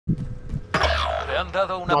Le han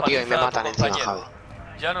dado una No, tío, y me paliza a tu matan encima, compañero.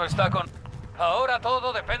 Javi. Ya no está con... Ahora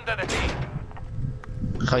todo depende de ti.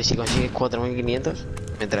 Javi, si consigues 4500,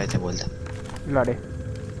 me traes de vuelta. Lo haré.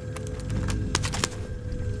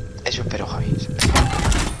 Eso espero, Javi. Eso espero.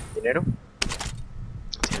 ¿Dinero?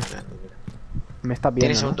 No tiene nada de dinero. Me estás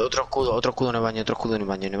Tienes viendo, ¿no? otro escudo en el baño, otro escudo en el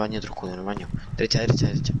baño, otro escudo en el baño. Derecha, derecha,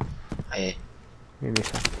 derecha. Ahí. Bien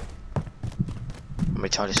visto. Hombre,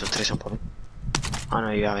 chaval, esos tres son por mí. Ah,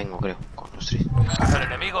 no, yo ya vengo, creo, con los tres. El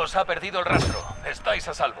enemigo os ha perdido el rastro. Estáis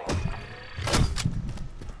a salvo.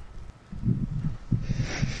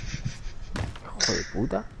 Hijo de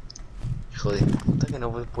puta. Hijo de puta, que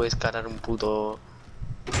no puedes cargar un puto...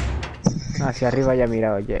 Hacia arriba ya he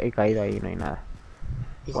mirado, ya he caído ahí, no hay nada.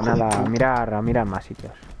 hijo Pues de nada, puta. a mirar más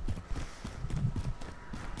sitios.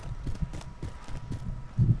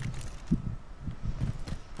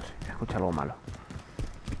 Se escucha algo malo.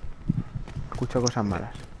 Escucho cosas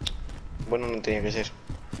malas. Bueno, no tenía que ser.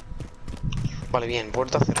 Vale, bien,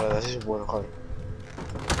 puertas cerradas, eso es bueno, Javi.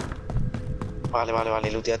 Vale, vale,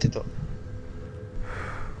 vale, looteate todo.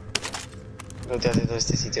 Looteate todo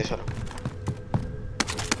este sitio solo.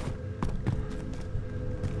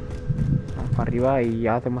 Vamos para arriba y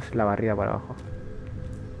ya hacemos la barrida para abajo.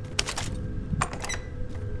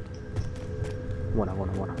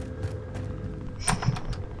 Bueno.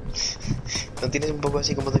 ¿No tienes un poco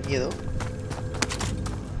así como de miedo?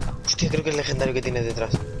 Hostia, creo que es legendario que tienes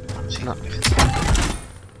detrás. Ah, sí, No. legendario.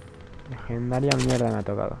 Legendaria mierda me ha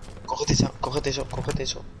tocado. Cógete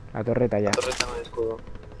eso. La torreta ya. La torreta con el escudo.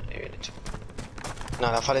 Bien hecho.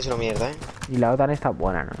 Nada, la fala es una mierda, Y la OTAN está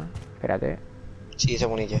buena, ¿no? Espérate. Sí, esa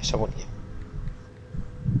bonilla, esa bonilla.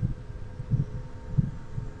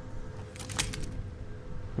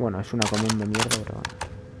 Bueno, es una común de mierda, pero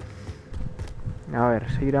bueno. A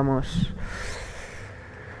ver, seguiremos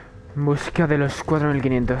en busca de los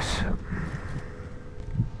 4500.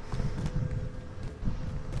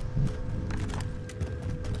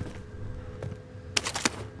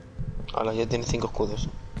 Ahora ya tiene 5 escudos.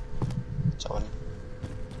 Chaval.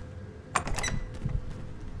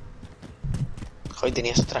 Joder,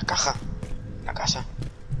 tenías otra caja en la casa.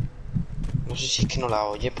 No sé si es que no la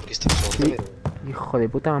oye porque está sordo, Sí. pero... Hijo de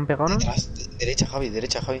puta, me han pegado, ¿no? Detrás, derecha, Javi. Ya,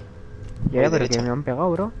 Javi, pero derecha. que me han pegado,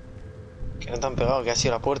 bro. Que no te han pegado, que ha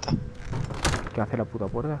sido la puerta. ¿Qué hace la puta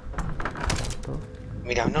puerta? Todo.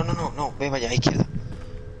 Mira, no, ve, vaya, a izquierda.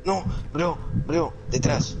 No, bro,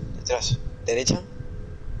 detrás. Derecha.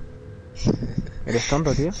 ¿Eres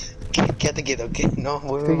tonto, tío? Quédate quieto, que no,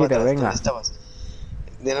 vuelve Estoy para quieto, atrás, venga. ¿dónde estabas?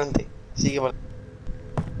 Delante, sigue para...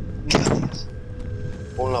 Gracias.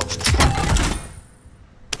 Un lado.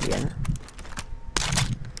 Bien.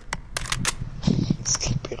 Es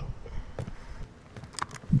que pego.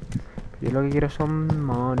 Yo lo que quiero son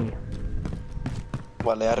money.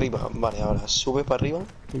 Vale, arriba, vale, ahora sube para arriba.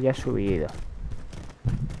 Que ya he subido.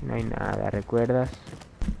 No hay nada, ¿recuerdas?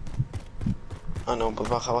 Ah, no, pues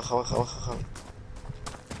baja, Javi.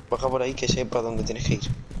 Baja por ahí que sepa dónde tienes que ir.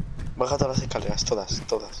 Baja todas las escaleras, todas.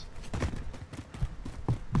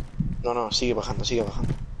 No, sigue bajando.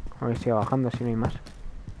 A ver si va bajando, si no hay más.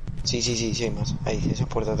 Sí, hay más. Ahí, esa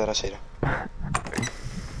puerta trasera.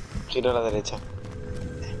 Giro a la derecha.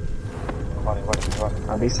 Vale.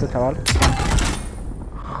 ¿Has visto, chaval?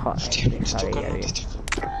 Hostia, Joder, te estoy sabía, tocando,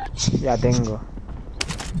 tío. Ya tengo.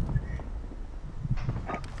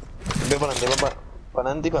 Ve para adelante, va para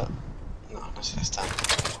adelante y para... No se la está.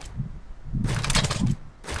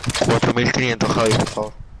 4500, Javi, por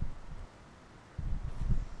favor.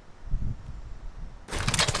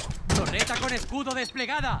 ¡Torreta con escudo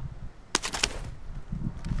desplegada!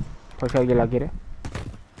 Pues si alguien la quiere.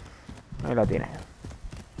 Ahí la tiene.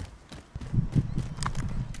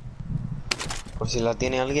 Por si la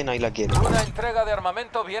tiene alguien, ahí la quiere. Una entrega de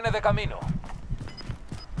armamento viene de camino.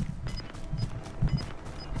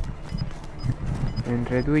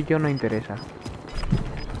 Entre tú y yo no interesa.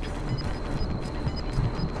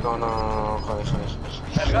 No, joder.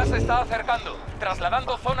 El gas se está acercando,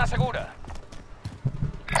 trasladando zona segura.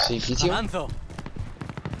 ¿Ese edificio? ¡Avanzo!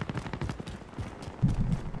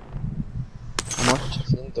 Vamos,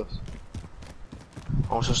 800.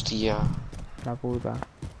 Vamos, hostia. la puta.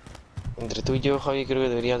 Entre tú y yo, Javi, creo que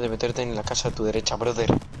deberías de meterte en la casa a tu derecha,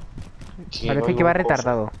 brother. Parece que va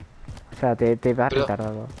retardado. O sea, te va Pero-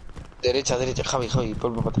 retardado. Derecha, Javi,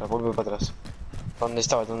 vuelve para atrás. ¿Dónde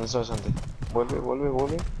estabas antes?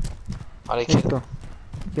 Vuelve. A la izquierda. Esto.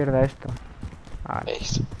 Izquierda, esto. Vale.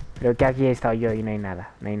 Eso. Pero que aquí he estado yo y no hay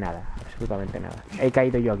nada. No hay nada. Absolutamente nada. He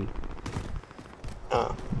caído yo aquí. Ah,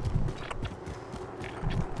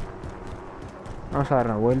 Vamos a dar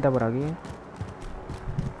una vuelta por aquí.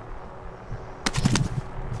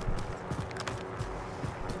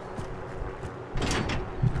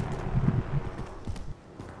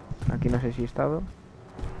 sé si he estado.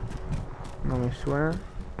 No me suena.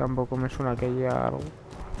 Tampoco me suena que haya algo.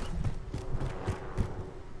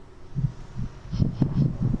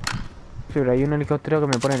 Sí, pero hay un helicóptero que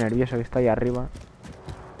me pone nervioso, que está ahí arriba.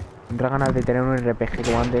 Tendrá ganas de tener un RPG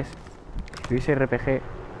como antes. Si tuviese RPG,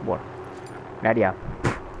 bueno, le haría.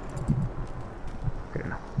 Pero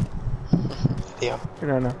no. Tío.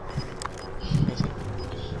 No, no.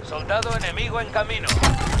 Soldado enemigo en camino.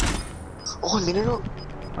 ¡Ojo, el dinero!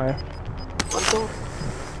 A ver. ¿Cuánto?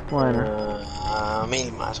 Bueno.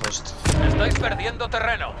 1000 más, hostia. Estáis perdiendo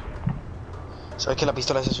terreno. Sabes que la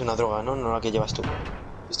pistola esa es una droga, ¿no? No la que llevas tú.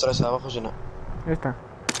 La pistola esa de abajo es una... Ya está.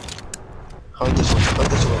 Javi, te suben, Javi,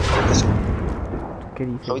 te suben, Javi, te suben. ¿Qué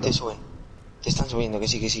dices? Javi, te bro? suben. Te están subiendo, que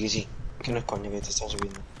sí, que sí, que sí. Que no es coño que te están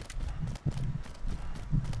subiendo.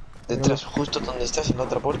 Detrás, justo donde estás, en la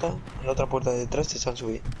otra puerta de detrás te están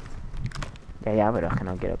subiendo. Ya, pero es que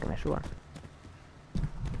no quiero que me suban.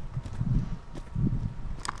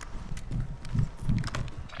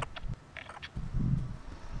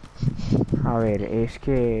 A ver, es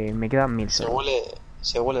que me quedan 1000 Se solo.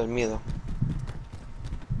 huele el miedo.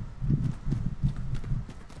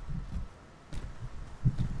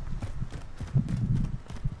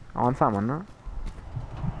 Avanzamos, ¿no?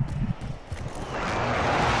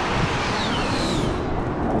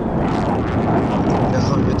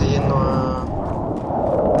 Javi, vete yendo a...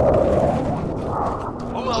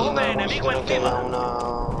 UAV enemigo que encima.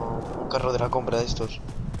 un carro de la compra de estos.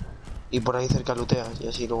 Y por ahí cerca looteas y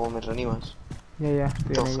así luego me reanimas. Ya, estoy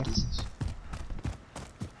en Todos ello. felices.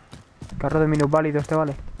 Carro de minusválido este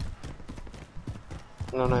vale.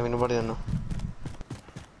 No, de minusválido no.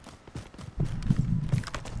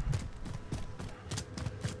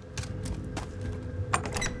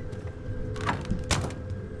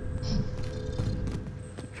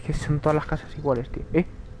 Es que son todas las casas iguales, tío. ¿Esto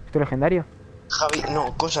es legendario? Javi,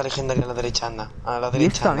 no, cosa legendaria a la derecha, anda. A la ¿Y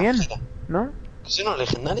derecha. esto anda, también? gira. ¿No? ¿Eso no es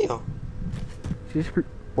legendario? Sí,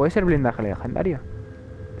 puede ser blindaje legendario.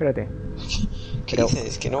 Espérate. ¿Qué Pero-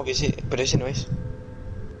 dices? Que no, que sí, pero ese no es.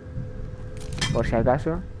 Por si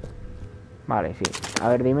acaso. Vale, sí. A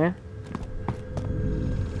ver, dime.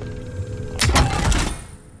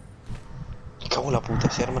 Me cago en la puta,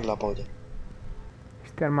 se arma en la polla.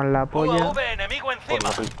 Este arma en la polla. UAV enemigo Por encima.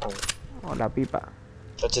 la pipa. O la pipa.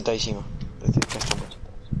 Está chetadísima. Decir que esto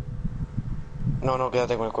no,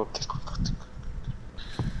 quédate con el cóctel.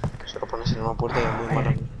 Se lo pones en una puerta y es muy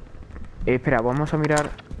malo. Espera, vamos a mirar.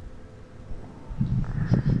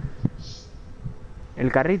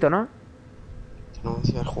 El carrito, ¿no?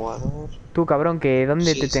 Anuncia al jugador. Tú, cabrón, que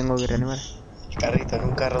 ¿dónde Sí, te sí, tengo que sí. reanimar? El carrito, en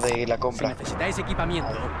un carro de la Si compra. necesitáis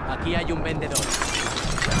equipamiento, aquí hay un vendedor.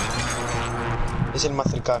 Es el más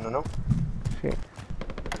cercano, ¿no? Sí.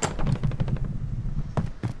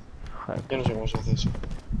 Joder, Yo no sé cómo se hace eso.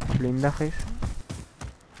 blindajes.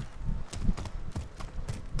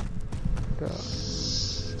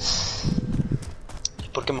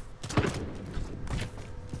 ¿Por qué? No.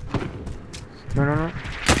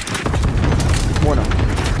 Bueno.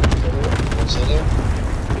 ¿En serio?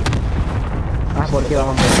 Ah, por aquí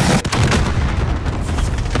vamos.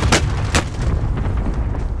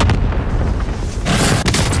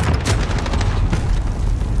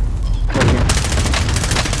 Muy bien.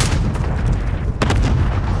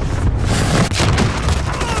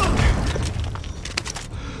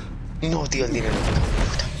 No, tío, el dinero.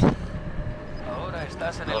 Ahora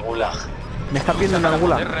estás en El el gulag. Me está viendo en Para el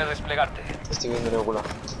gulag. poder redesplegarte. Estoy viendo el gulag.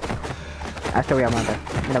 A este voy a matar.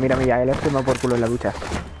 Mira, él es quema por culo en la lucha.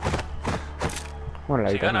 Bueno, la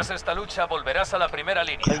Si habitación. ganas esta lucha, volverás a la primera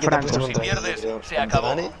línea. Ay, que te Franco. puesto Si contra ella, pierdes, creo. se Cuando acabó.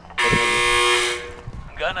 gane,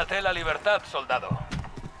 Gánate la libertad, soldado.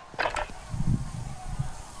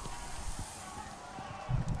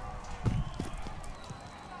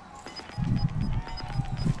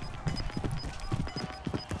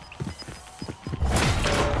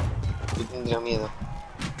 yo tendría miedo.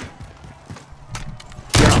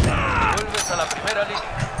 Vuelves a la primera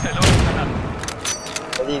línea. Te lo has ganado.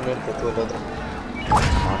 Oye, inerte tú el otro.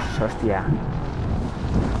 Vamos, hostia.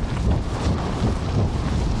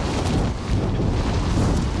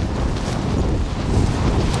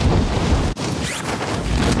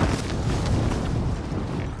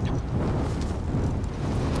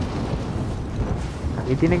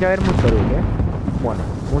 Aquí tiene que haber mucho loot, ¿eh? Bueno,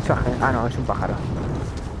 mucha gente. Ah, no, es un pájaro.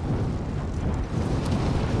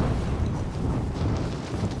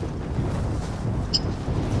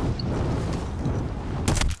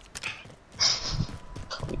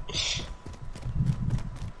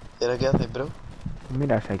 ¿Y ahora qué haces, bro?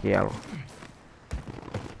 Mira si aquí hay algo.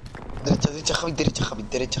 Derecha, Javi,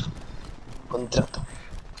 derecha, Javi. Contrato.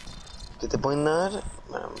 Que te pueden dar...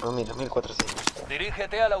 Bueno, pues mira, 1400.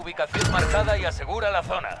 Dirígete a la ubicación marcada y asegura la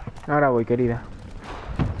zona. Ahora voy, querida.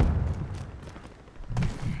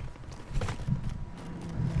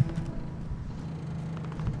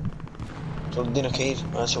 Solo tienes que ir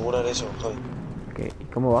a asegurar eso, Javi. ¿Qué? ¿Y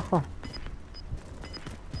cómo bajo?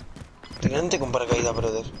 Tirante con paracaídas,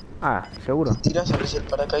 brother. Ah, seguro. Tiras, abres el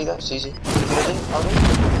paracaídas, sí, sí. Tírate, abre.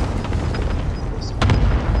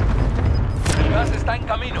 El gas está en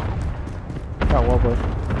camino. Está guapo eso.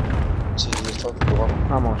 Sí, está muy guapo.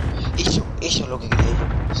 Vamos. Eso es lo que quería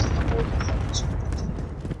yo. Esto tampoco es eso.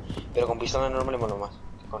 Pero con pistola normal mola más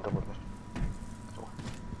que con revólver. Pero bueno.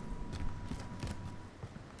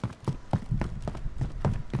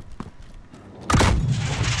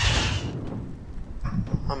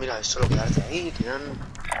 Ah, mira, es solo quedarte ahí, tirando.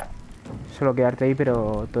 Solo quedarte ahí,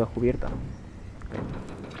 pero todo descubierto.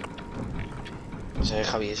 O sea,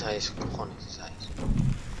 Javi, esa es, cojones, esa es.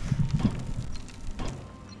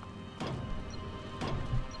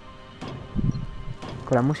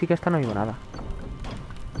 Con la música esta no oigo nada.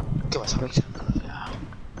 ¿Qué vas a avisar? No, ya.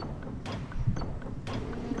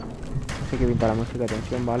 No sé qué pinta la música.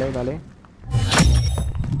 Atención, vale, vale.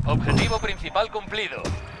 Objetivo principal cumplido.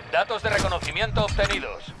 Datos de reconocimiento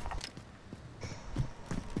obtenidos.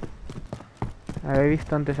 Había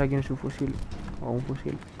visto antes aquí en su fusil. O un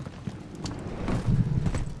fusil.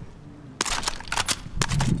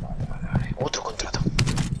 Vale. Otro contrato.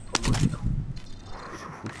 Con músico. Su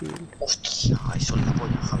fusil. Hostia, eso es la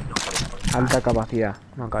polla, Javi, no puedes poner. Alta capacidad,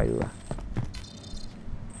 no cabe duda.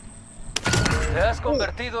 Te has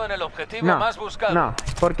convertido en el objetivo No, más buscado. no.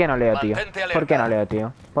 ¿Por qué no leo, tío? Mantente alerta. ¿Por qué no leo,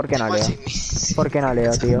 tío? ¿Por qué no leo? ¿Por qué no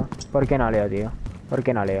leo, tío? ¿Por qué no leo, tío? ¿Por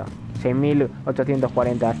qué no leo?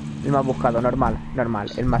 6840, el más buscado, normal, normal,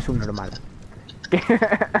 el más subnormal.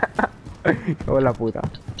 Cago en la puta,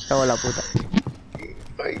 cago en la puta.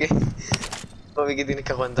 Javi, que tienes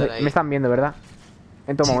que aguantar ahí. Me están viendo, ¿verdad?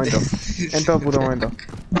 En todo momento, en todo puto momento.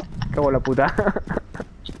 Cago en la puta.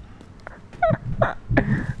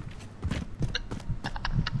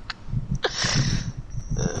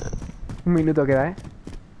 Un minuto queda, ¿eh?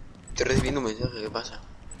 Estoy recibiendo un mensaje, ¿qué pasa?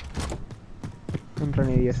 No entro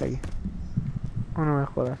ni 10 aquí. Oh, no me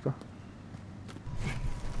jodas tú.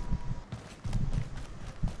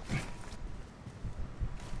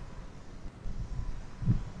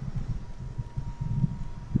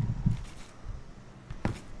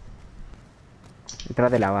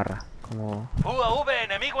 Detrás de la barra, como... UAV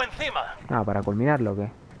enemigo encima. Ah, ¿para culminarlo o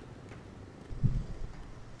qué?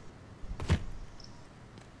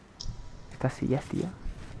 Estas sillas, tío.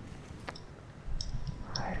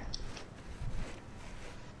 A ver.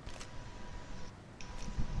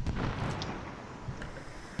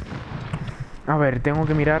 A ver, tengo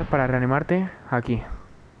que mirar para reanimarte aquí.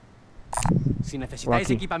 Si necesitáis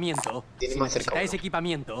aquí. equipamiento, Tiene si más cerca necesitáis uno.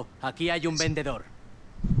 equipamiento, aquí hay un vendedor.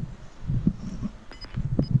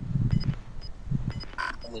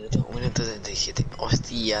 Un minuto 37.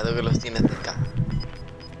 Hostia, que los tienes cerca.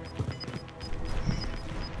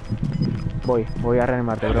 Voy a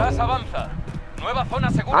reanimarte, El bro. gas avanza. Nueva zona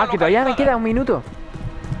segura. Ah, que todavía me localizada. queda un minuto.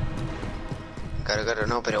 Claro,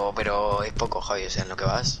 no, pero es poco, Javi, o sea, en lo que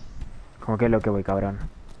vas. ¿Cómo que es lo que voy, cabrón?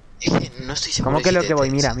 Es que no estoy seguro. ¿Cómo que si lo te que voy?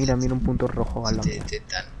 detectan. Mira un punto rojo al Si lado te mío.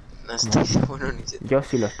 detectan. No estoy seguro ni Yo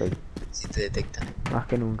sí lo estoy, si te detectan. más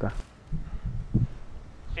que nunca.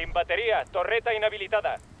 Sin batería, torreta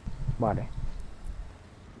inhabilitada. Vale.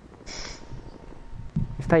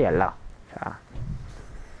 Está ahí al lado. O sea...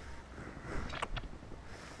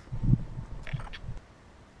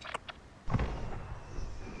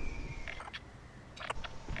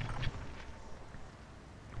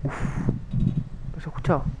 Uf. ¿Lo has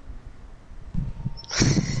escuchado?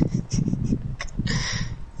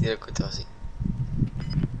 Sí, lo he escuchado así.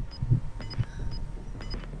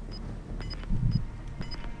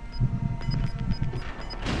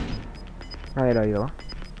 Nadie lo ha oído, ¿va?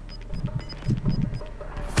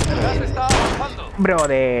 El gas está avanzando.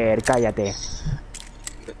 Brother, cállate.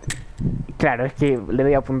 Claro, es que le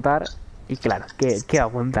doy a apuntar. Y claro, ¿qué va a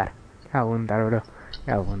apuntar? ¿Qué va a apuntar, bro?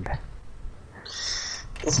 ¿Qué va a apuntar?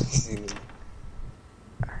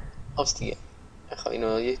 Hostia. Javi,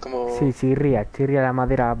 no, y es como... Sí, chirria la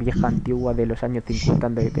madera vieja antigua de los años 50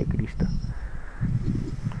 antes de Cristo.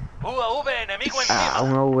 UAV enemigo encima. Ah,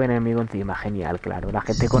 un AV enemigo encima, genial, claro. La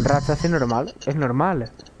gente con rachas es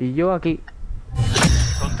normal. Y yo aquí.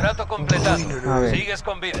 Contrato completado. A ver. Sigues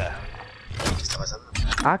con vida. ¿Qué está pasando?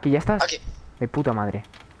 Ah, que ya estás. Aquí. De puta madre.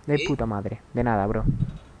 De ¿Sí? puta madre. De nada, bro.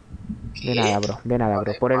 ¿Qué? De nada, bro. De nada, bro.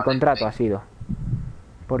 Vale, Por el vale, contrato vale. ha sido.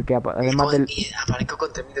 Porque además del... Aparezco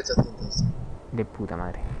con 3800. De puta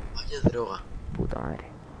madre. Vaya droga. Puta madre.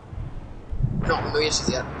 No, me voy a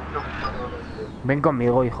suicidar. No. Ven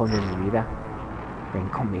conmigo, hijo de mi vida. Ven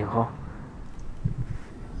conmigo.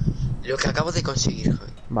 Lo que acabo de conseguir,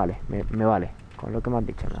 Javi. Vale, me vale. Con lo que me has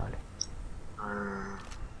dicho me vale.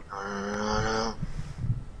 No.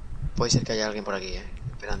 Puede ser que haya alguien por aquí,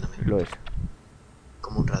 esperándome. Lo es.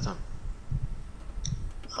 Como un ratón.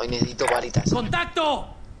 Javi, necesito varitas. ¡Contacto!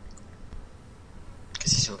 ¿Qué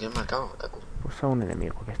es eso? ¿Qué has marcado, Taku? Pues a un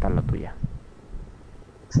enemigo que está en la tuya.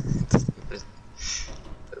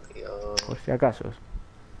 Pero, tío... Por si acaso.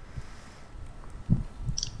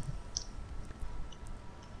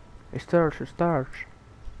 Stars.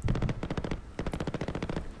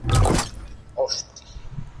 Hostia.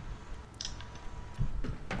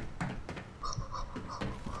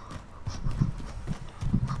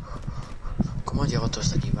 ¿Cómo ha llegado todo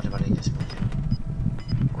esto aquí? Vale, ya se me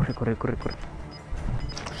dio. Corre.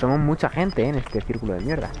 Somos mucha gente, en este círculo de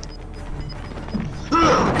mierda.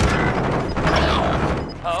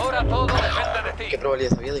 Ahora todo depende de ¿Qué ti.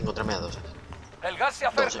 probabilidad había de encontrarme a dos aquí? El gas se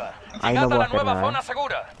acerca. Ahí no Llegad a puedo la hacer nueva nada, zona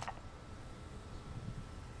segura.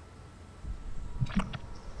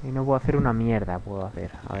 Y no puedo hacer una mierda, puedo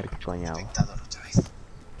hacer. A ver qué coño hago. Espectador otra vez.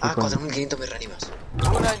 Ah, coño? 4500 me reanimas.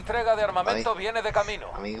 Una entrega de armamento viene de camino.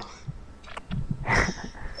 Amigo.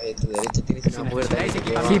 Tu derecha tienes una puerta ahí que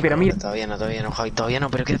lleva... Sí, pero mira. Todavía no, Javi, todavía no,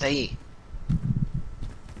 pero quédate ahí.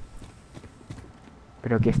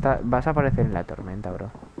 Pero que vas a aparecer en la tormenta, bro.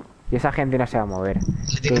 Y esa gente no se va a mover.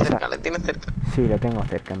 Le tienes cerca. Sí, lo tengo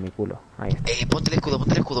cerca en mi culo. Ahí está. Ponte el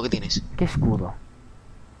escudo que tienes. ¿Qué escudo?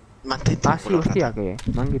 Mantente. Ah, sí, hostia, que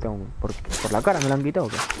me han quitado ¿Por la cara me lo han quitado o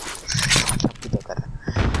qué? Puta cara.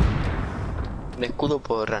 Un escudo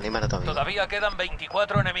por reanimar a tu amigo. Todavía quedan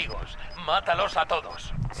 24 enemigos. Mátalos a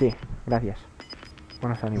todos. Sí, gracias.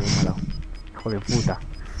 Bueno, está ningún malo. Hijo de puta.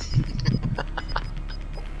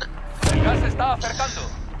 El gas se está acercando.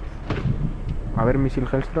 A ver, misil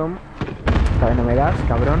Hellstrom. Esta vez no me das,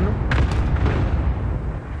 cabrón.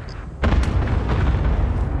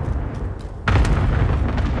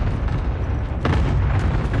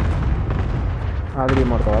 Adri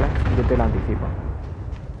muerto, ¿vale? Yo te lo anticipo.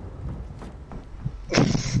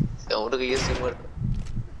 Seguro que yo estoy muerto.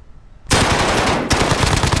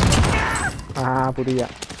 Ah, putilla.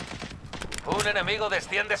 Un enemigo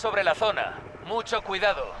desciende sobre la zona. Mucho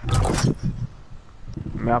cuidado.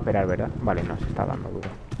 Me va a esperar, ¿verdad? Vale, no, se está dando duro.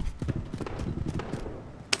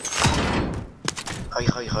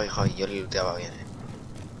 Javi, yo le looteaba bien,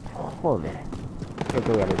 Joder. Yo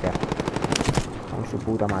te voy a lootear. Con su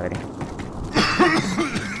puta madre.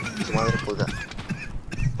 Tu madre puta.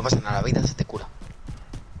 No pasa nada, la vida se te cura.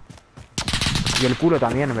 Y el culo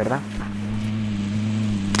también, ¿verdad?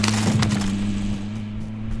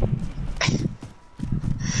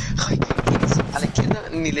 Javi, a la izquierda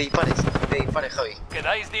ni le dispares, Javi.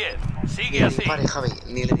 Quedáis 10. Ni Sigue le así. dispares, Javi,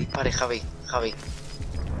 ni le dispares, Javi.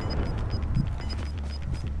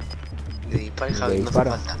 Le dispares, Javi, no hace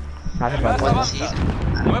disparo. falta. No hace El gas falta. Puedes ir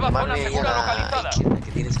avanza. Nueva zona animarme ahí a segura la localizada. izquierda,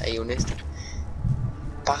 que tienes ahí un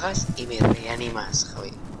pagas y me reanimas,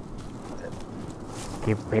 Javi.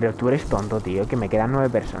 Pero tú eres tonto, tío. Que me quedan 9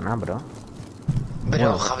 personas, bro. Pero,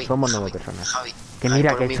 Bueno, Javi, somos 9 personas. Javi, Que Javi,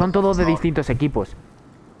 mira, por que mí, son todos de por favor. distintos equipos.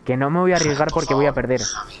 Que no me voy a arriesgar Javi, por porque voy a favor, perder.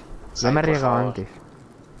 Javi, No me he por arriesgado favor. antes.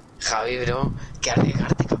 Javi, bro, que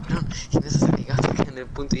arriesgarte, cabrón. Y no estás arriesgando que en el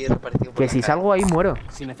punto hierro aparecido por Que la si cara. salgo ahí muero.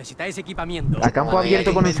 Si necesitáis equipamiento. A campo no, abierto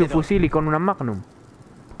hay con un vendedor. subfusil y con una magnum.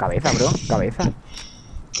 Cabeza, bro, cabeza.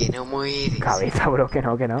 Que no mueres. Cabeza, bro, que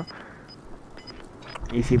no, que no.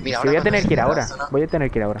 Y si, Mira, si ahora voy a cuando tener que ir llegue a la ahora. zona- Voy a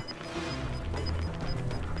tener que ir ahora.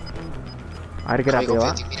 A ver qué Javi, rápido va.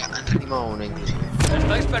 confía en ti. Mira, han reanimado a uno inclusive.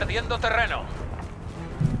 Estáis perdiendo terreno.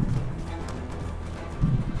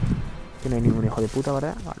 Que no hay ningún hijo de puta,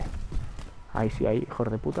 ¿verdad? Vale. Ahí sí hay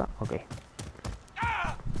hijos de puta. Ok.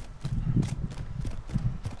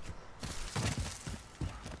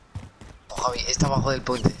 Oh, Javi, está abajo del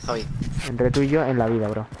puente, Javi. Entre tú y yo en la vida,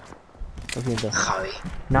 bro. Lo siento. Javi.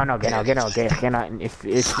 No, no, que no, que no, que no. Javi,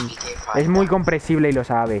 ¿qué falta? Es muy comprensible y lo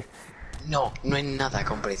sabes. No, no es nada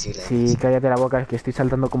comprensible. Sí, cállate la boca, es que estoy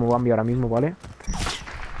saltando como Bambi ahora mismo, ¿vale?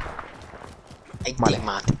 Ay, Vale. te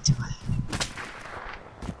mate, chaval.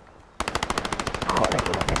 Joder, que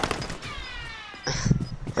lo que.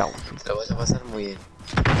 Me cago en su- Te lo vas a pasar muy bien.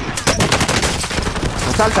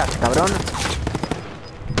 ¡No saltas, cabrón!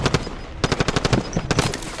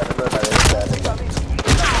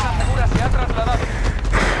 La zona segura se ha trasladado.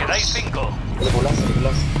 Quedáis 5. El gulazo.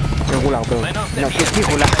 Qué gulag, bro. Menos de No, 10 qué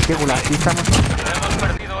gulag, qué gulag. Aquí estamos Hemos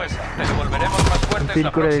perdido esa. Pero volveremos más en fuertes la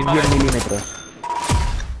círculo de próxima 10 vez. milímetros.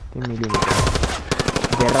 10 milímetros.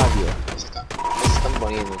 De radio. Se están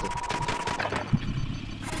poniendo, tú.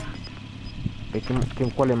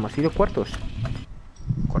 ¿Cuál hemos sido? ¿Cuartos?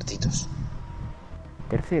 Cuartitos.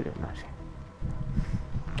 ¿Tercero? No sé.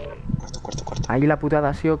 Cuarto. Ahí la putada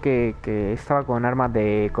ha sido que estaba con armas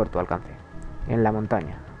de corto alcance. En la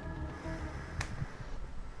montaña.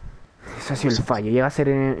 Eso ha sido el fallo. Llega a ser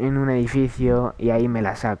en un edificio y ahí me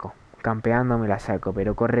la saco. Campeando me la saco.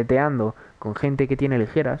 Pero correteando con gente que tiene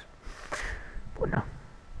ligeras, pues no.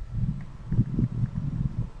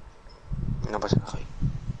 No pasa nada, Javi.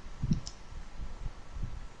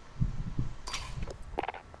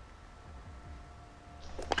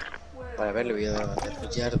 Para ver, le voy a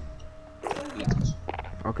desarrollar.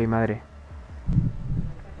 Ok, madre.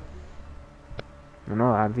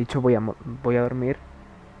 No, has dicho voy a dormir.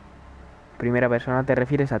 Primera persona te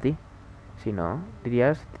refieres a ti. Si no,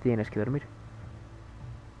 dirías tienes que dormir.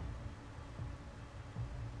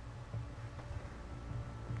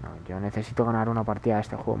 No, yo necesito ganar una partida a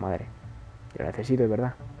este juego, madre. Yo necesito, de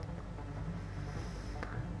verdad.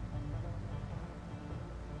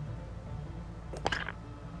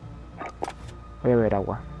 Voy a beber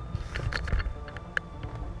agua.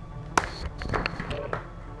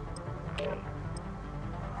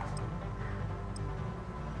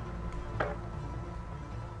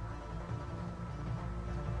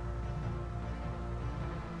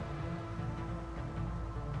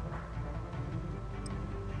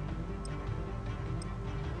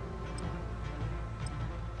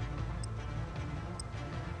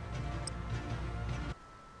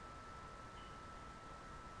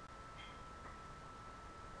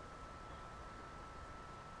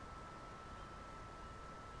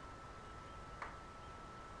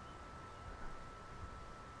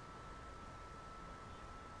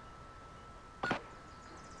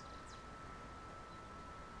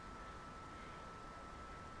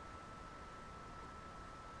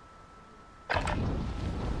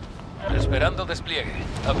 Esperando despliegue.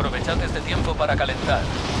 Aprovechad este tiempo para calentar.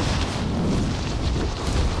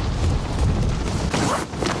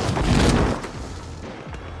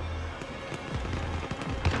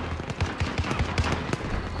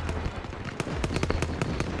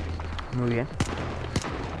 Muy bien.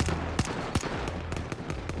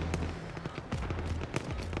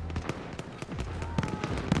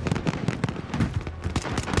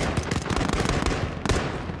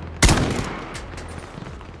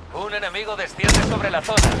 Un enemigo desciende sobre la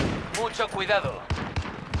zona. Mucho cuidado.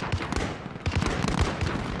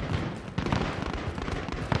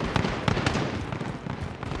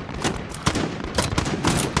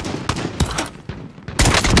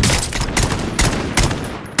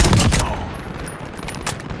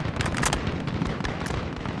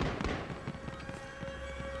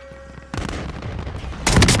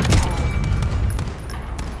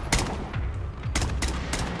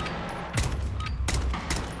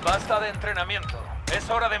 Basta de entrenamiento. Es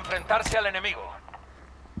hora de enfrentarse al enemigo.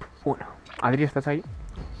 Uno. Adri, ¿estás ahí?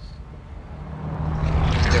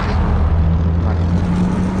 Estoy aquí. Vale.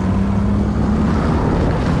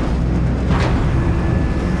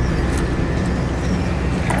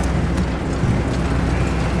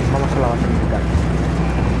 Vamos a la base militar.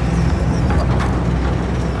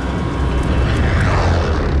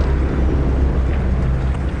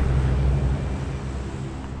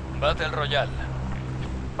 Battle Royale.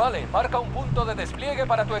 Vale, marca un punto de despliegue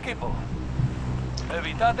para tu equipo.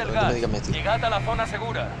 Evitad el Pero que gas. me diga Messi. Llegad a la zona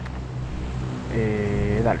segura.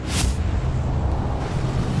 Dale.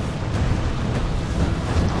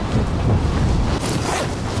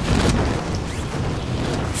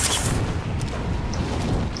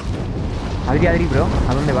 Adri, bro,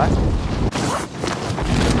 ¿a dónde vas?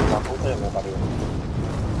 La puta ya me parió.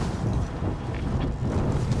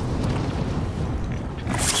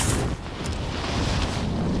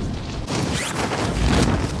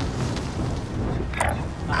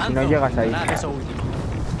 Si no llegas ahí. Harás eso último.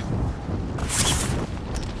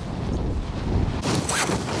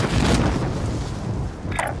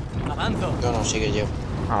 Avanzo, No, sigue yo.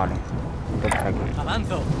 Ah, vale. Entonces aquí.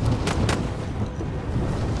 avanzo.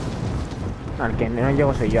 Al que no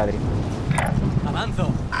llego soy yo, Adri. Avanzo.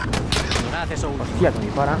 Harás eso último. Hostia, que me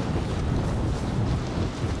dispara.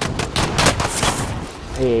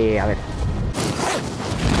 A ver.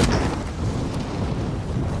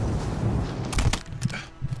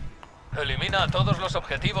 Elimina a todos los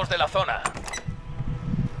objetivos de la zona.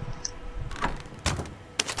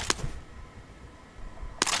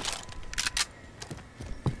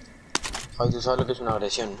 Javi, tú sabes lo que es una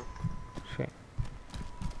agresión, ¿no? Sí.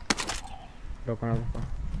 Lo conozco.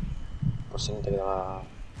 Por si no te quedaba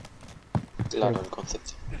claro el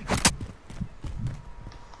concepto.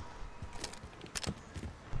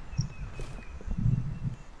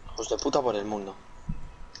 Hijos de puta por el mundo.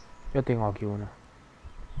 Yo tengo aquí uno.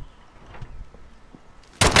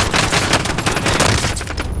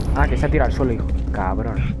 Ah, que se ha tirado al suelo, hijo.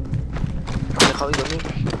 Cabrón. ¿Dónde, Javi? ¿Dónde?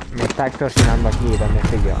 Me está extorsionando aquí donde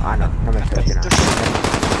estoy yo. Ah, no, no me extorsiona. Me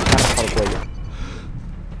ha rajado el cuello.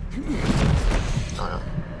 No, no.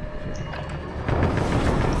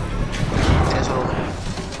 Era solo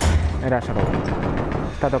uno. Era solo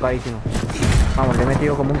uno. Está tocadísimo. Vamos, le he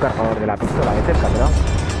metido como un cargador de la pistola de cerca, pero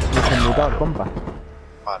me he enmutado el compa.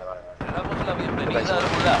 Vale, vale, vale. Te damos la bienvenida al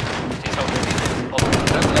Gulag. Si sobrevives,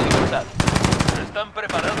 obtendrás la libertad. Están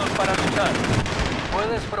preparados para luchar.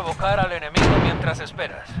 Puedes provocar al enemigo mientras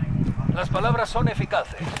esperas. Las palabras son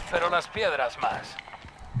eficaces, pero las piedras más.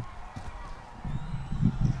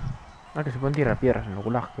 Ah, que se pueden tirar piedras en el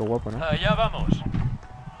gulag. Qué guapo, ¿no? Allá vamos.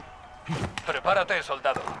 Prepárate,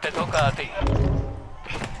 soldado. Te toca a ti.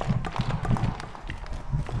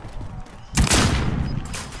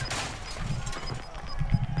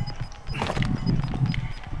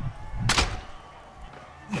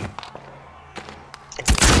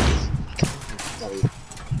 Javi.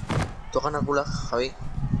 ¿Tú ganas Gulag, Javi?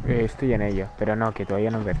 Estoy en ello, pero no, que todavía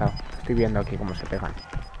no he empezado. Estoy viendo aquí cómo se pegan.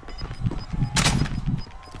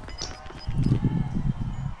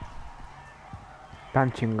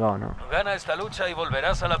 Tan chingado, ¿no? Gana esta lucha y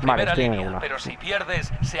volverás a la Vale, primera estoy en el línea, Gulag. pero si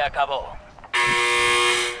pierdes, se acabó.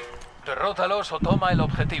 Derrótalos o toma el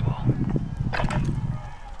objetivo.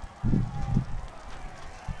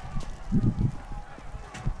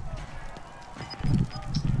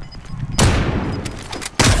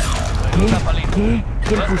 Menuda paliza. ¿Qué?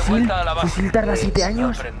 ¿Que el Das de fusil? vuelta a la base. ¿Fusil tarda 7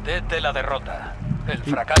 años? Aprended de la derrota. El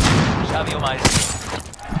fracaso es un sabio maestro.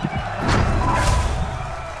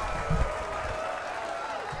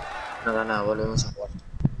 Nada, nada, volvemos a jugar.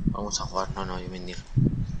 Vamos a jugar. No, no, yo me indigno.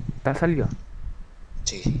 ¿Te ha salido?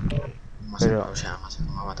 Sí, sí. Pero- O sea,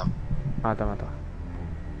 me ha matado. Ah, te ha matado.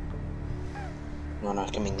 No, no,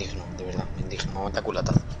 es que me indigno, de verdad, me indigno. Me mata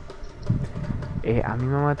culatazo. A mí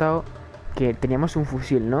me ha matado que teníamos un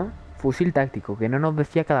fusil, ¿no? Fusil táctico, que no nos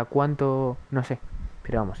decía cada cuánto... No sé,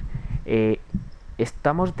 pero vamos.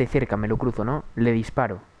 Estamos de cerca, me lo cruzo, ¿no? Le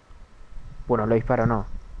disparo. Bueno, lo disparo no.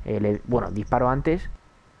 Bueno, disparo antes,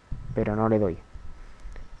 pero no le doy.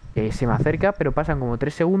 Se me acerca, pero pasan como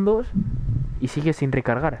 3 segundos y sigue sin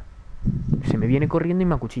recargar. Se me viene corriendo y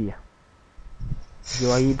me acuchilla.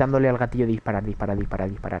 Yo ahí dándole al gatillo de disparar, disparar, disparar,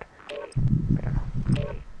 disparar. Pero no.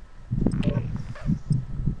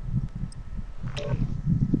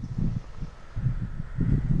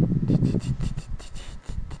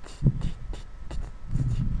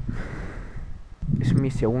 Es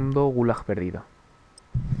mi segundo gulag perdido.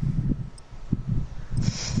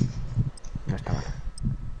 No está mal.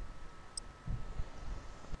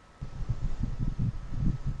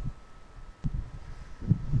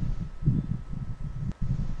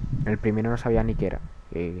 El primero no sabía ni qué era.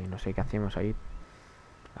 No sé qué hacíamos ahí.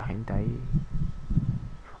 La gente ahí.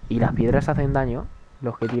 Y las piedras hacen daño.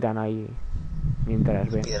 Los que tiran ahí mientras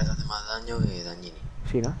ven. Piedras hace más daño que dañini.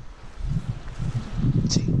 Sí, ¿no?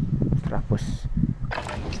 Sí. Ostras, pues.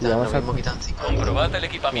 Quitan, lo vamos a- mismo quitan 5. Comprobad el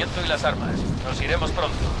equipamiento y las armas. Nos iremos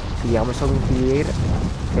pronto. Si llegamos a coincidir,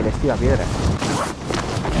 se les tira piedras.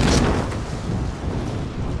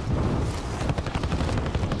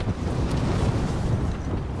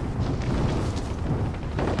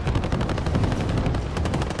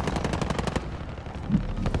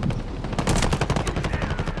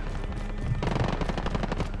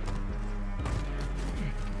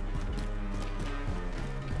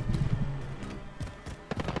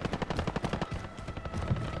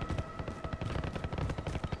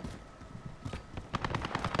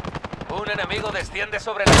 Un enemigo desciende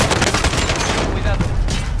sobre la... Cuidado.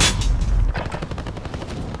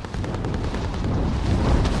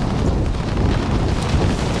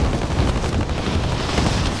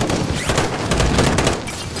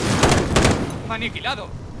 ¡Aniquilado!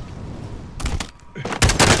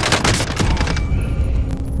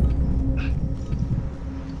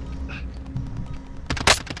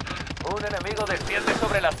 Un enemigo desciende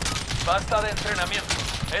sobre la... Basta de entrenamiento.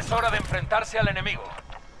 Es hora de enfrentarse al enemigo.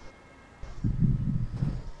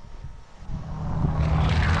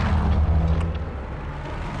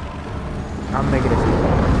 Hambre crecido.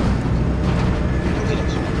 ¿Tú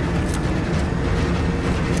quieres?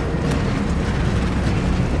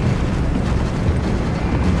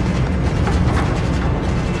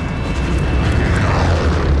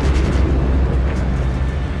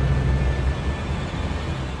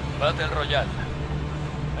 Battle Royale.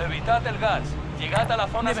 Evitad el gas. Llegad a la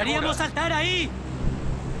zona ¡Deberíamos segura. saltar ahí!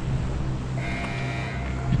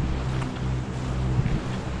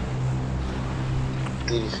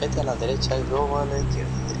 Dirígete a la derecha y luego a la izquierda.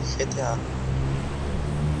 Dirígete a...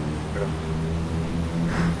 Perdón.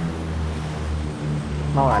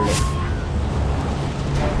 Vamos a darle.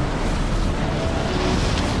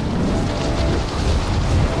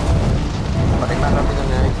 Para ir más rápido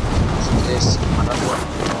en el... Es más rápido.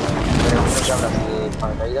 Pero no que hablas de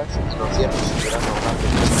paracaídas, lo cierras y verás lo grande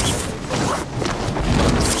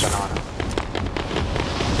que es la cámara.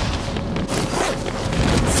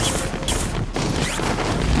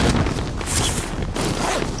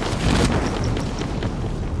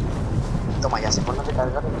 Toma, ya se pone a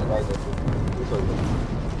recargar y te cae de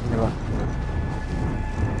Me va.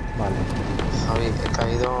 Vale. Javi, he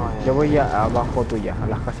caído en Yo voy abajo tuya, a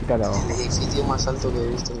las casitas de abajo. el edificio más alto que he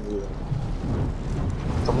visto en mi vida.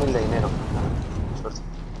 2000 de dinero. Suerte.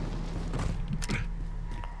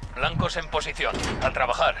 Blancos en posición. A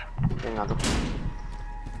trabajar. Venga tú.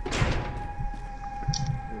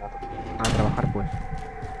 Venga tú. A trabajar pues.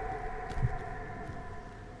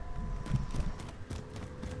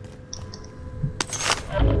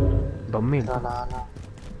 $2000. La, la, la.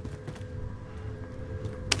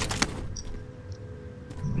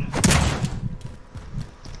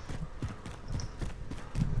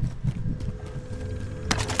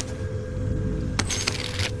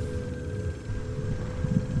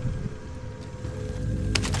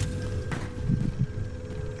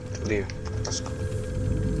 Tío, asco.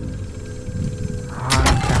 Ah,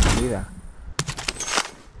 qué salida.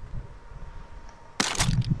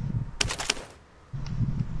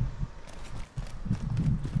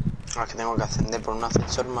 Ah, que tengo que ascender por un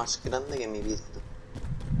ascensor más grande que mi vida.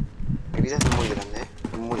 Mi vida es muy grande,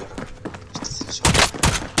 muy larga. Este ascensor.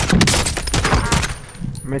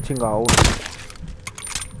 Me he chingado a uno.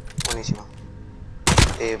 Buenísimo.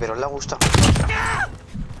 Pero le ha gustado.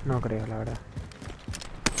 No creo, la verdad.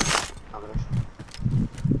 ¿No crees?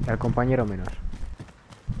 Y al compañero menos.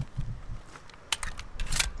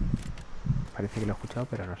 Parece que lo he escuchado,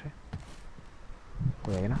 pero no sé.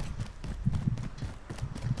 Puede que no.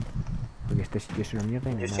 Porque este sitio es una mierda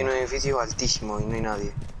y no Yo hay estoy en un nada. edificio altísimo y no hay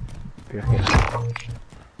nadie. Pero es que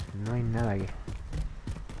no hay nada aquí.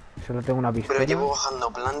 Solo tengo una pistola. Pero llevo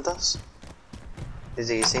bajando plantas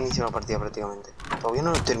desde que se inició la partida prácticamente. Todavía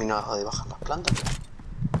no he terminado de bajar las plantas.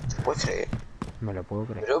 ¿Te puedes creer? Me lo puedo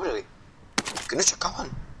creer. Pero que no se acaban.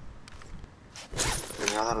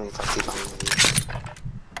 Me va a dar un infartito a mí.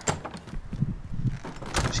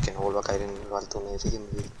 Es que no vuelvo a caer en lo alto de un edificio en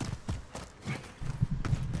mi vida.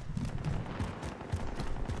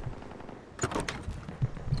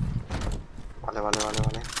 Vale.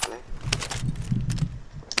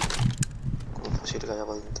 Con un fusil que haya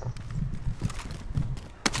podido entrar.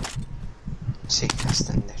 Sí,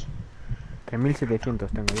 ascender.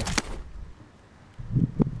 3700 tengo ya.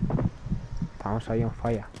 Estamos ahí en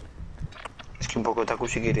falla. Es que un poco taku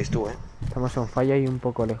si quieres tú, Estamos en falla y un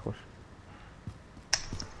poco lejos.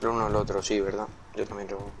 El uno el otro, sí, ¿verdad? Yo también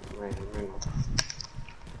me he notado.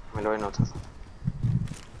 Me lo he notado.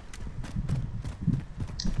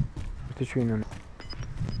 Estoy subiendo un...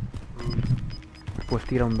 Pues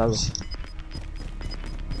tira un dado. Sí.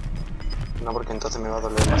 No, porque entonces me va a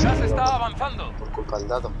doler más Gas el está dedo avanzando. por culpa del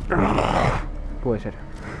dado. Puede ser.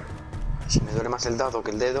 Si me duele más el dado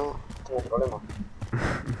que el dedo, tengo problema.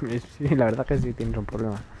 Sí, la verdad que sí tienes un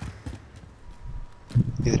problema.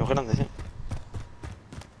 Y de los grandes,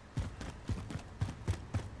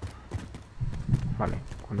 Vale,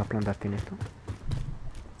 ¿cuántas plantas tienes tú?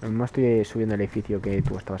 No estoy subiendo el edificio que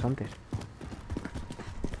tú estabas antes.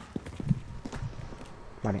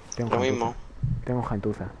 Vale, tengo Lo gentuza. mismo. Tengo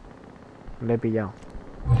gentuza. Lo he pillado.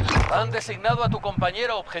 Han designado a tu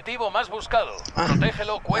compañero objetivo más buscado.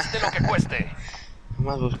 Protégelo, cueste lo que cueste.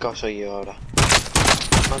 Más buscado soy yo ahora.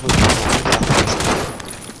 Más buscado.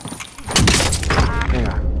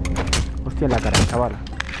 Venga. Hostia en la cara, chaval.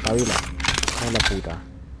 Cabila. Ay la puta.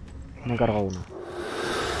 Me he cargado uno.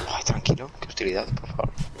 Ay, tranquilo, qué hostilidad, por favor.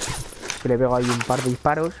 Que le pego ahí un par de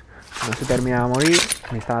disparos. No se termina de morir.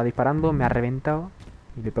 Me estaba disparando, me ha reventado.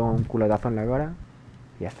 Y le pego un culotazo en la cara.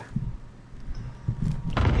 Y ya está.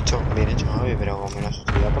 Bien hecho, Javi, pero con menos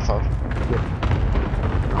hostilidad, por favor.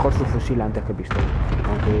 Mejor su fusil antes que pistola.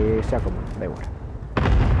 Aunque sea común, da igual.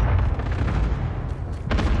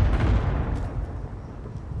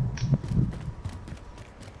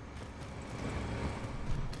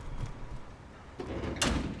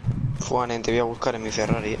 Juan, te voy a buscar en mi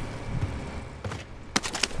Ferrari.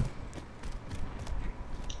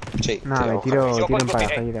 Sí, Nada, te voy me a tiro, buscar. tiro en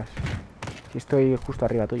paracaídas. Si estoy justo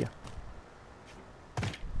arriba tuya.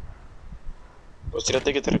 Pues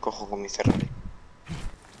tírate que te recojo con mi Ferrari.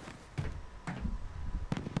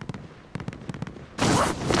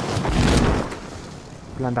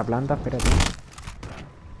 Planta, planta, espérate.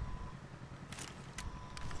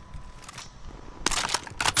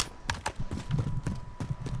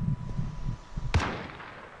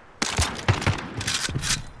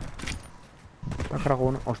 Me ha cargado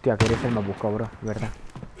uno. Hostia, que eres el más buscado, bro. De verdad.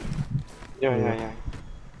 Ya.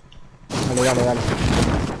 Dale, dale, dale.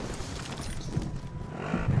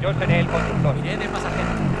 Yo seré el conductor. Iré de pasajero.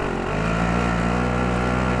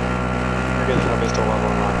 Que es lo que esto guapo,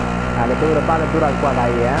 ¿no? Vale, dura el cuadro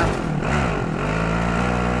ahí, ¿eh?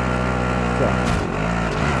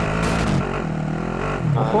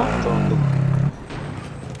 Ojo.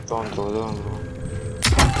 Tonto.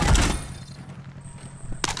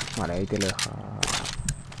 Vale, ahí te lo deja.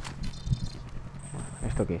 Bueno,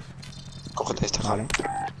 ¿esto qué es? Cógete esta, Vale. Javi.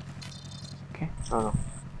 ¿Qué? No.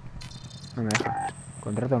 No me deja.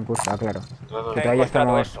 Contrato en curso, claro. No. Que todavía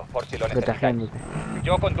estamos por si lo protegiéndote.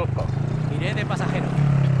 Yo conduzco. Iré de pasajero.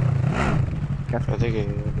 ¿Qué haces? Espérate que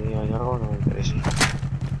hay algo que no me interesa.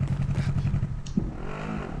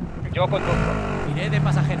 Yo conduzco. Iré de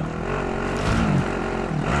pasajero.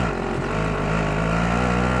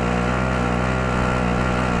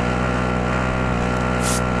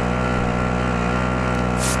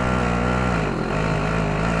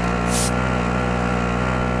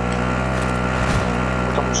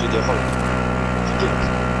 Buscamos un sitio, Javi. Si quieres.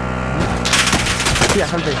 Hostia,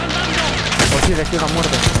 salte. O siga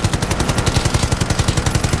muerto.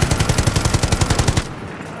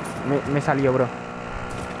 Me salió, bro.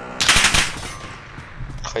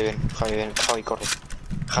 Javi, ven. Javi, corre.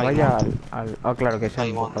 Javi, Vaya monta. al... Ah, claro que se han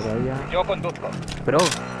Javi, monta. buscado todavía. Yo conduzco. Pero...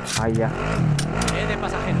 Ahí ya. Iré de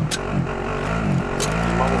pasajero.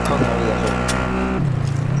 Me ha buscado la vida, Javi.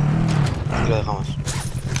 Aquí lo dejamos.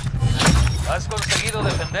 Has conseguido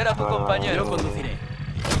defender a tu Vale, compañero. Yo conduciré.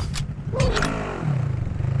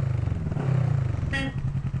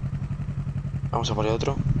 Vamos a por el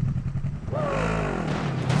otro.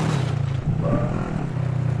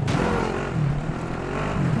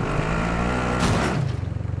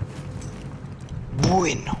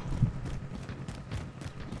 Bueno.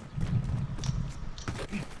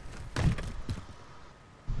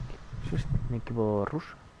 ¿Eso es un equipo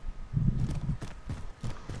ruso?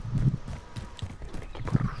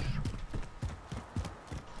 Equipo ruso.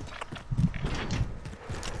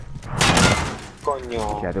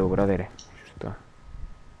 Coño. Ya tú, brother. Justo.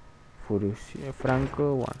 Furious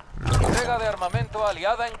Franco, bueno. Entrega de armamento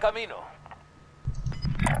aliada en camino.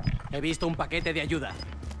 He visto un paquete de ayuda.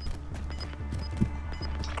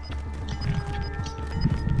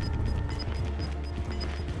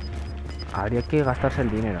 Habría que gastarse el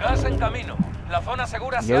dinero. Gas en camino. La zona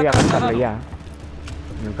segura se Yo voy ha a gastarlo trasladado. ya.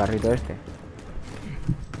 En el carrito este.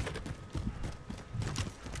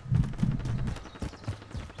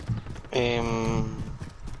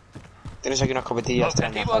 Tienes aquí unas copetillas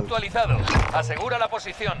extrañas, Objetivo Javi. actualizado. Asegura la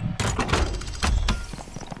posición.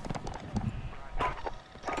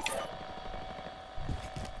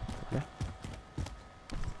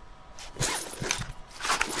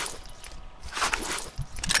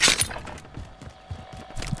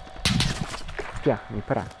 Hostia, me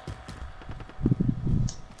dispara.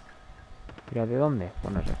 ¿Tira de dónde?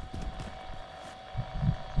 Pues no sé.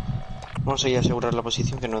 Vamos a ir a asegurar la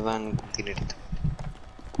posición que nos dan dinerito.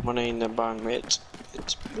 Money in the bank, bitch.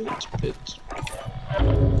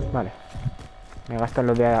 Vale. Me gastan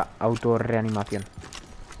lo de autorreanimación.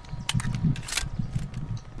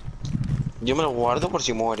 Yo me lo guardo por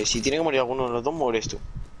si mueres. Si tiene que morir alguno de los dos, mueres tú.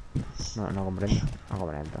 No comprendo. No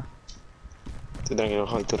comprendo. Tú tranquilo,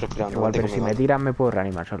 Javi, tú respirando. Igual, Vente pero si conmigo, me tiran me puedo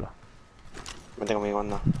reanimar solo. Vente conmigo,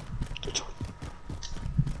 anda. Chucho.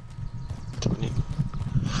 Vente conmigo.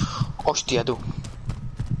 Hostia, tú.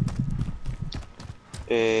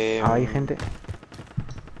 ¿Hay gente?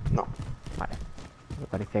 No. Vale. Me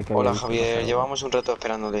parecía que Hola, había visto Javier. algo. Llevamos un rato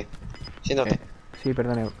esperándote. Siéntate. Sí,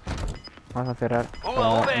 perdone. Vamos a cerrar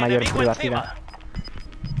UAV, para mayor enemigo privacidad. encima.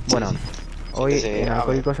 Bueno, Sí. hoy Siéntese, en a ver,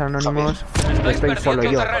 Alcohólicos Anónimos Estáis estoy solo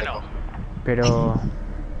perdiendo yo. terreno. Pero...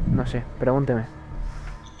 No sé, pregúnteme.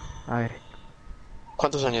 A ver.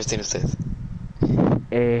 ¿Cuántos años tiene usted?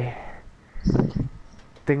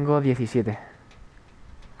 Tengo 17.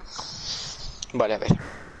 Vale, a ver.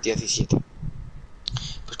 17.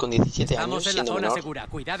 Pues con 17 Estamos años, en la siendo zona menor, segura.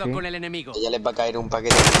 Cuidado Sí. con el enemigo. ya les va a caer un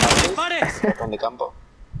paquete de ¡Pares! de campo.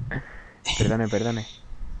 Perdone.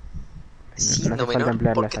 Siendo no hace falta menor,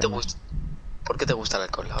 emplear ¿por las qué te armas. gusta? ¿Por qué te gusta el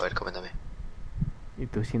alcohol? A ver, coméntame. Y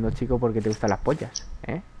tú siendo chico porque te gustan las pollas,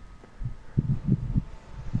 ¿eh?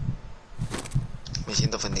 Me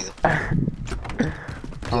siento ofendido. Yo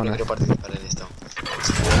no Vámonos. quiero participar en esto.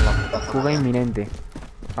 Se me da la puta zona Fuga ya. inminente.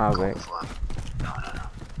 A ¿Cómo ver. que fuga?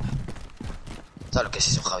 ¿Sabes lo que es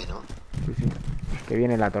eso, Javi, no? Sí, sí. Que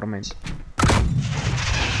viene la tormenta.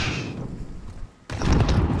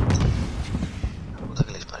 La puta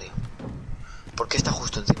que les parió. ¿Por qué está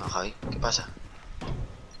justo encima, Javi? ¿Qué pasa?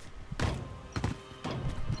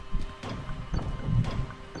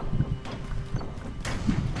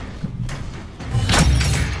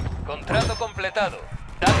 Contrato completado.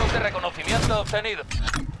 Datos de reconocimiento obtenidos.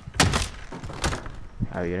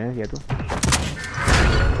 La violencia, tú.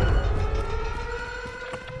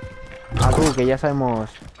 Ah, tú, que ya sabemos.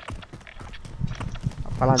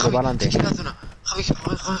 Pa'lante, Javi, pa'lante. ¿qué quiere la zona? Javi,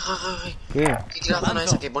 Javi. ¿Qué? ¿Qué quiere la zona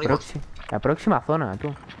esa que ponemos? La próxima zona,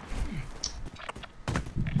 tú.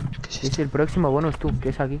 ¿Qué es Es esto? el próximo bonus, tú, que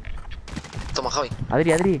es aquí. Toma, Javi.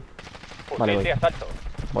 Adri, Adri. Vale, Fusil voy. de asalto.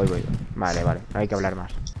 Voy. Vale, no hay que hablar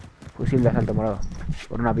más. Fusil de asalto morado.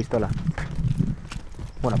 Por una pistola.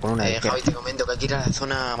 Bueno, por una ligera. Javi, te comento que hay que ir a la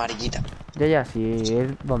zona amarillita. Ya, sí,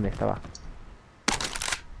 es donde estaba.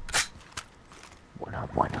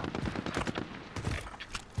 Bueno.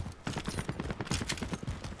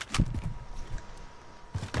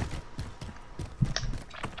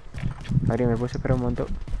 Adri, ¿me puedes esperar un momento?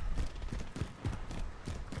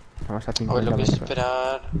 Vamos a A 50 ver, lo que es metros.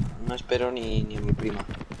 esperar... No espero ni a mi prima.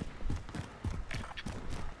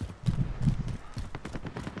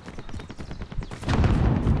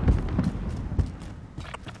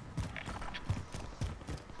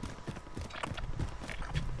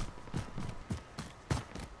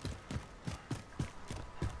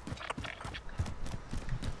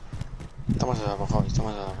 Estamos abajo, Javi,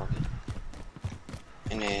 estamos abajo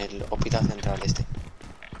aquí. En el hospital central este.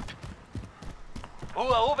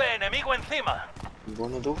 UAV enemigo encima.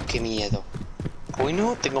 Bueno, tú, qué miedo.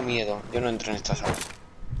 Bueno, tengo miedo. Yo no entro en esta sala.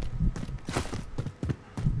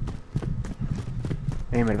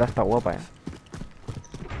 En verdad está guapa,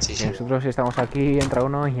 Sí, Y sí. nosotros estamos aquí, entra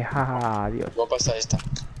uno y adiós. Guapa está esta.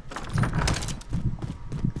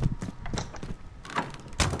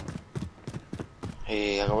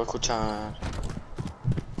 Acabo de escuchar...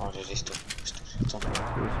 Vamos a ver esto. Sí, eso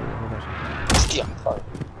pasa. Hostia, joder.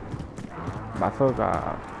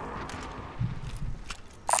 Bazooka.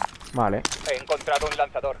 Vale, He encontrado un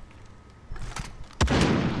lanzador.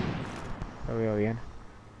 lo veo bien.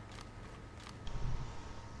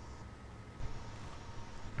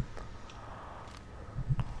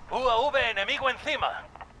 UAV enemigo encima.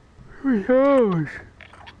 Fijaos.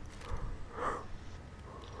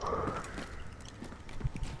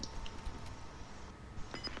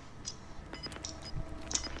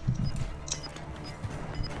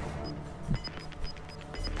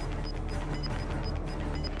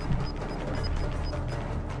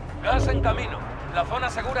 Gas en camino. La zona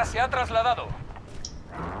segura se ha trasladado.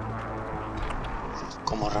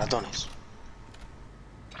 Como ratones.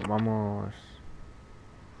 Vamos.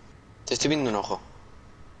 Te estoy viendo un ojo.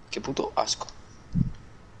 Qué puto asco.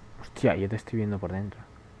 Hostia, yo te estoy viendo por dentro.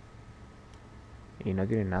 Y no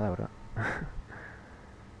tienes nada, bro.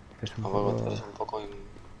 Esto es un Vamos a poco... contar un poco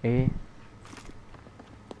en...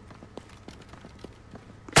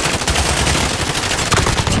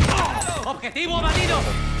 ¡Objetivo abatido!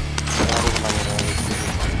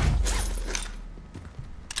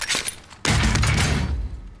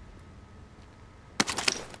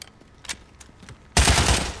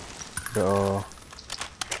 Pero...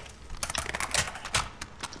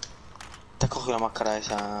 ¿Te has cogido la máscara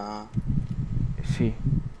esa? Sí.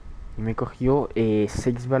 Y me cogió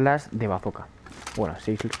 6 balas de bazooka. Bueno,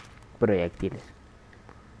 6 proyectiles.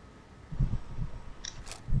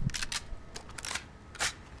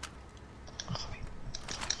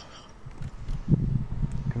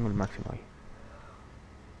 Tengo el máximo ahí.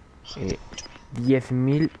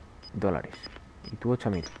 10.000 dólares. Y tú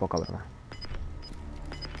 8.000, poca broma.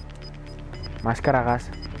 Máscara gas.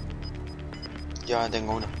 Ya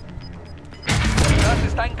tengo una. El gas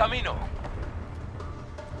está en camino.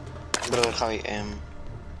 Brother Javi,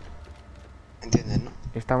 ¿entiendes, no?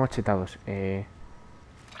 Estamos chetados.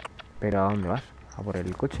 ¿Pero a dónde vas? A por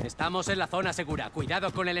el coche. Estamos en la zona segura.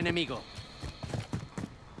 Cuidado con el enemigo.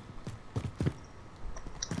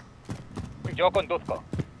 Yo conduzco.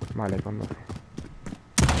 Vale, conduce.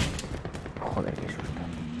 Joder, qué susto.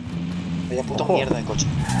 Vaya puta Ojo. mierda de coche.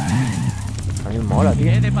 A mí me mola,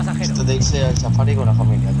 tío. De pasajero. Esto de irse al safari con la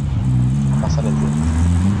familia, tío. Pasar el tiempo.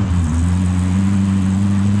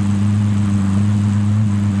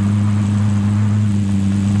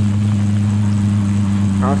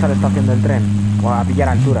 Vamos a la estación del tren. O a pillar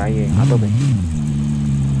altura ahí, a tope.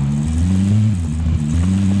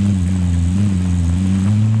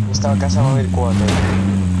 En esta casa va a haber 4.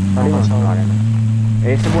 ¿Salimos? Vamos a Vale, no.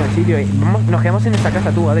 Es un buen sitio. Vamos, nos quedamos en esta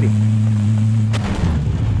casa tú, Adri.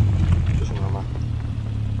 Eso es normal.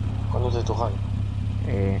 tú,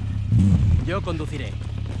 Javi? Yo conduciré.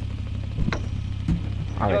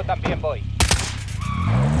 A ver, también voy.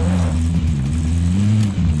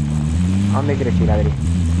 ¿a dónde quieres ir, Adri?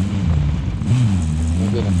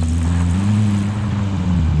 Mira.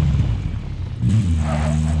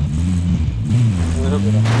 No,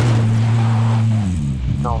 pero...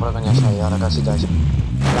 No, por acá ya se ha ido a la casita esa.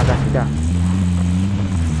 La casita.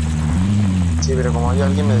 Sí, pero como hay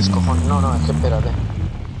alguien me descojona. No, no, es que espérate.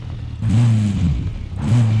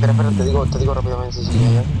 Espera, te digo rápidamente si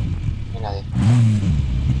hay alguien. No hay nadie.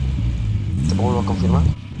 ¿Te vuelvo a confirmar?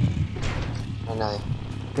 No hay nadie.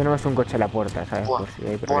 Tenemos un coche a la puerta, ¿sabes? Buah, Por si hay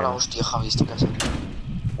buah, la problemas. hostia, Javi, esto que hace.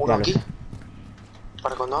 Uno Ya lo aquí, sé.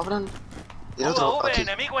 para cuando abran. Y el otro UAV aquí,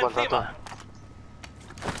 enemigo con el ratón. encima.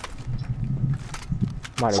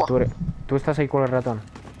 Vale, Fua. tú estás ahí con el ratón.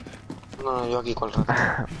 No, no, yo aquí con el ratón.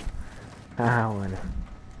 Ah, bueno.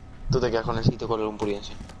 Tú te quedas con el sitio con el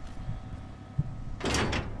umpuriense.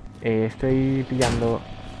 Estoy pillando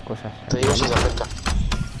cosas. Te digo si se acerca.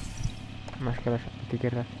 Más que las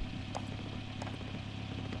etiquetas.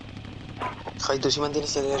 Javi, tú si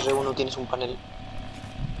mantienes el R1 tienes un panel.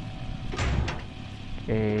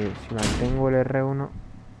 Si mantengo el R1,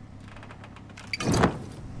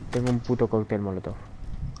 tengo un puto cóctel molotov.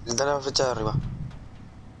 Dale a la flecha de arriba.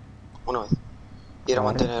 Una vez. Y ahora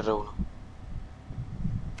Vale. mantén el R1.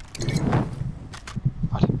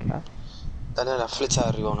 Vale. ¿Qué hace? Dale a la flecha de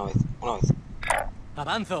arriba una vez. Una vez.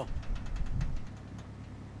 ¡Avanzo!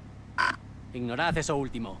 Ignorad eso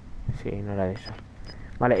último. Sí, no era de eso.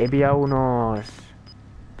 Vale, he pillado unos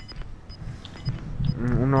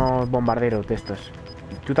bombarderos de estos.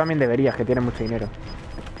 Tú también deberías, que tienes mucho dinero.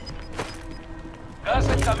 Gas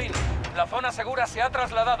en camino. La zona segura se ha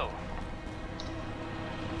trasladado.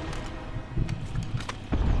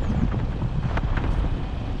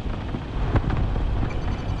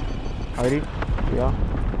 Abrir, cuidado.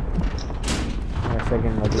 A ver si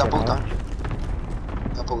alguien lo La tira puta. nada.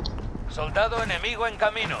 La puta. Soldado enemigo en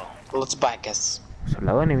camino. Let's back us.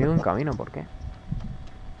 Soldado enemigo en camino, ¿por qué?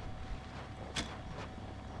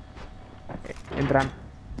 Entran.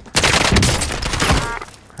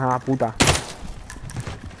 Ah, puta.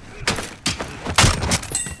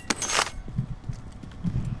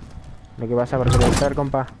 ¿De qué pasa? Porque le gusta el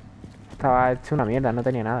compa. Estaba hecho una mierda, no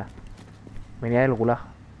tenía nada. Venía del gulag.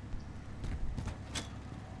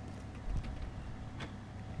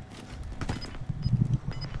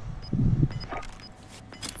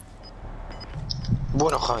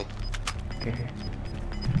 Bueno, Javi. ¿Qué?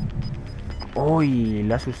 Uy,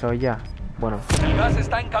 la has usado ya. Bueno, El gas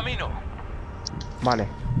está en camino. vale.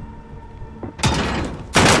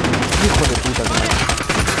 Hijo de puta.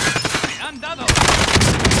 ¡Me han dado!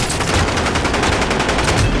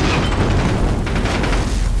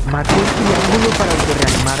 Maté el triángulo para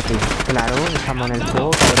autorreanimarte. Claro, estamos en el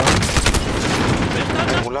juego, cabrón.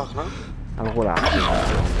 El gulag, ¿no? Al gulag.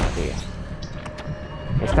 Tío.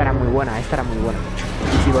 Esta era muy buena, esta era muy buena.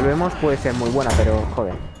 Y si volvemos puede ser muy buena, pero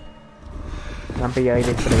joder. Me han pillado ahí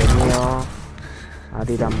desprevenido. A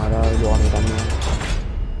ti te han matado y luego a mí también.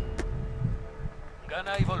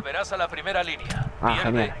 Gana y volverás a la primera línea. Ah, Pierde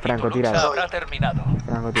genial. y Franco, tu lucha tira. habrá terminado.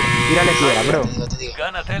 Franco, tira. Tírale piedra, bro. Te digo.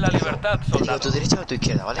 Gánate la libertad, Te digo, a soldado. tu derecha o a tu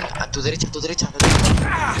izquierda, ¿vale? A tu derecha, a tu derecha, a tu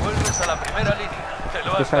derecha. Vuelves a la primera línea. Te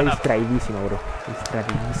lo has Está ganado. distraidísimo, bro. Me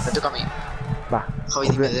Distraidísimo. toca a mí. Va. Javi,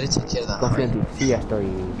 dime derecha, izquierda. Confío en ti. Sí, ya estoy.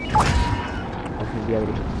 Confío en ti,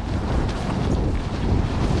 Adri.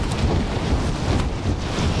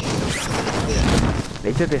 De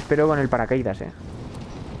hecho, te espero con el paracaídas,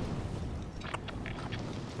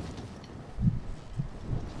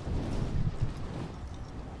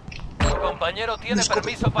 Tu compañero tiene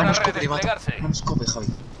permiso para redesplegarse. Un scope, Javi.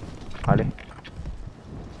 Vale.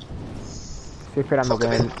 Estoy esperando que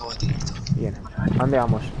Scope, me... acabo de tirar esto. Bien. ¿A dónde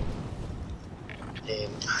vamos?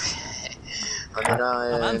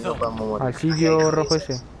 Ahora Avanzo. no podemos morir. Al sitio rojo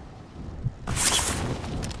ese.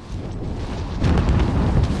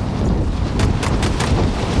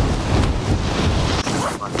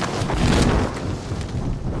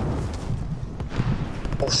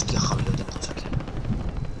 Hostia, Javi, lo tenemos aquí.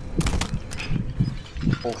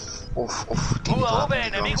 Uf. tiene toda la UAV pinta que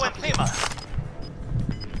enemigo vamos a pillar. encima.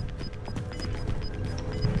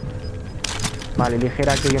 Vale,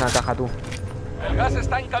 ligera que hay una caja tú. El gas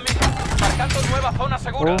está en camino. Marcando nueva zona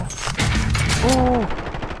segura. ¡Oh!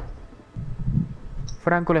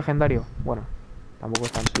 Franco legendario. Bueno, tampoco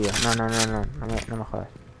es tan tío. No me jodas.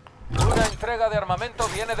 Una entrega de armamento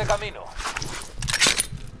viene de camino.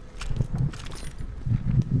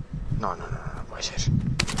 No puede ser.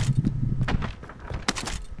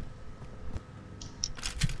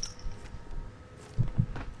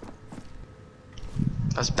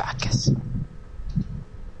 Las vacas.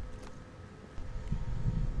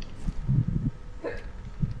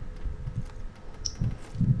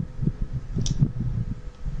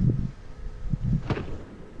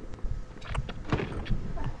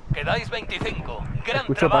 Quedáis 25. Gran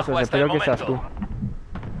Escucho trabajo pasos, hasta el espero que seas tú. momento.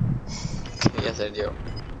 ¿Qué voy a hacer yo?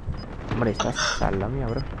 Hombre, estás al lado mía,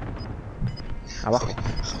 bro. Abajo. Joder,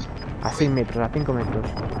 joder. A 6 metros, a 5 metros.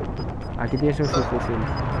 Aquí tienes un subfusil.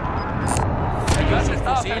 El gas se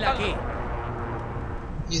está Fusil acercando. aquí.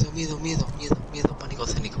 Miedo, pánico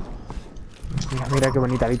escénico. Mira, mira qué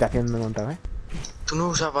bonita habitación me he montado, ¿eh? Tú no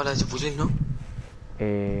usas balas de fusil, ¿no?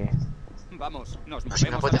 Vamos, nos Así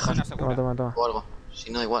me movemos a puedes la dejar. zona segura. Toma. O algo. Si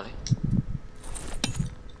no, da igual,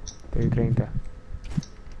 Te doy 30.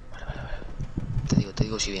 Te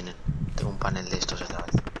digo si vienen. Tengo un panel de estos esta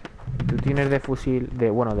vez. Tú tienes de fusil,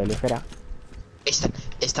 bueno, de ligera.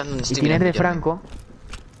 Están donde Y estoy tienes mirando de yo. franco.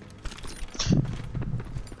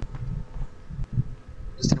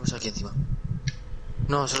 Los tenemos aquí encima.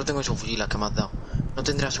 No, solo tengo ese fusil que me has dado. No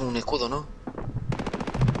tendrás un escudo, ¿no?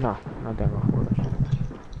 No, no tengo escudos.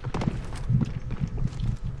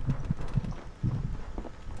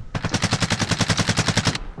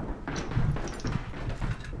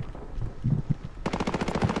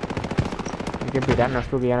 Hay que pirarnos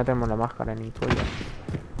tú, que ya no tenemos la máscara ni cuello.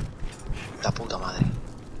 La puta madre.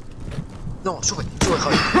 No, sube,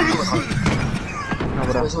 Javi. No,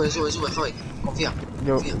 bro. Sube, Javi. Confía.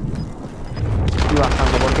 Yo Confía. estoy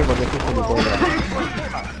bajando, ¿por qué? Porque soy gilipollas.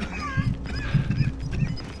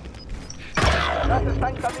 El gas está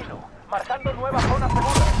en camino, marcando nueva zona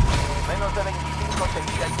segura. Menos de 25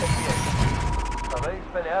 seguíais en pie. Habéis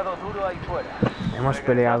peleado duro ahí fuera. Hemos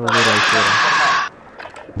peleado duro ahí fuera.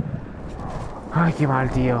 Ay, qué mal,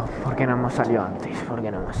 tío. ¿Por qué no hemos salido antes?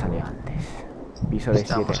 Piso de 7.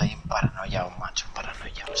 Estamos ahí en paranoia, macho,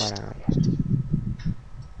 paranoiaos. Paranoia.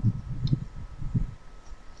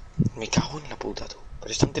 Me cago en la puta, tú.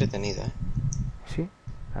 Pero está entretenida, ¿eh? Sí,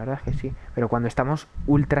 la verdad es que sí. Pero cuando estamos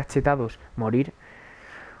ultra chetados, morir.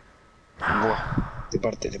 Buah. Te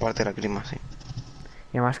parte la clima, sí.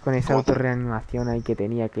 Y además con esa ¿Cómo te- autorreanimación ahí que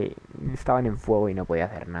tenía, que estaban en fuego y no podía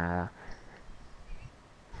hacer nada.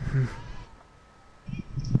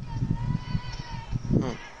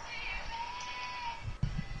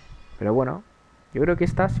 Pero bueno, yo creo que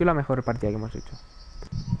esta ha sido la mejor partida que hemos hecho.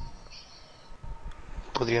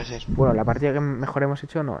 Podría ser. Bueno, la partida que mejor hemos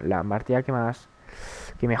hecho, no, la partida que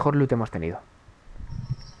mejor loot hemos tenido.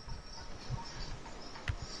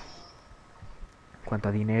 Cuanto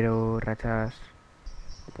a dinero, rachas,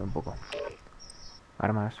 todo un poco.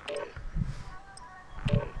 Armas.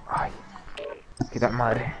 Ay, qué tal,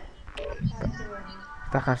 madre.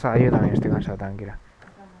 ¿Estás cansada? Yo también estoy cansado, tranquila.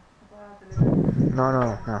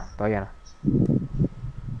 No, todavía no.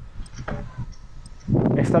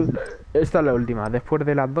 Esta es la última. Después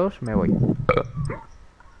de las 2 me voy.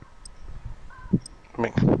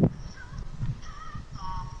 Venga.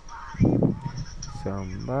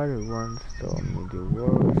 Somebody once told me the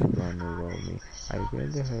world's gonna roll me. I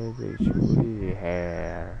get the head they should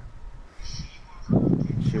hair.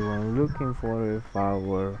 She was looking for a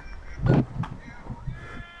flower.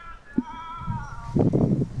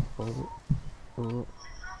 Oh.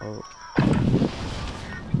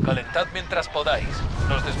 Calentad mientras podáis.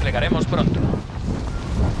 Nos desplegaremos pronto.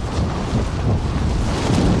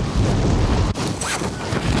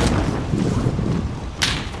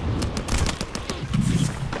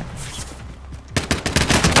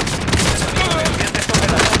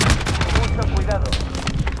 Mucho cuidado.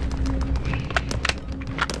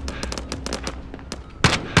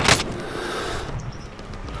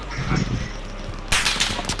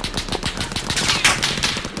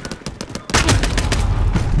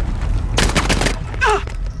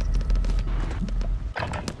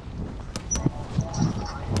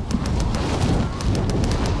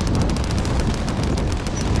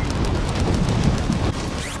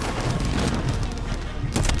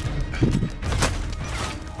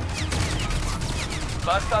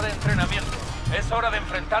 Basta de entrenamiento. Es hora de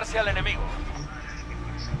enfrentarse al enemigo.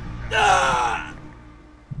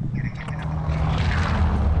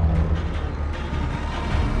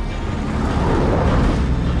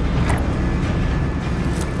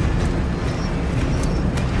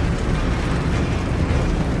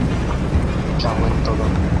 Cago en todo.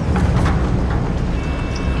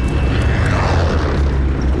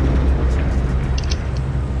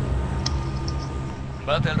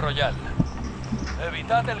 Battle Royale.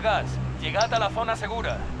 Evitad el gas. Llegad a la zona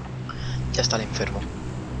segura. Ya está el enfermo.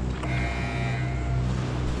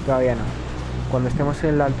 Todavía no. Cuando estemos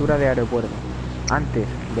en la altura de aeropuerto. Antes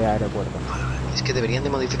de aeropuerto. Vale. Es que deberían de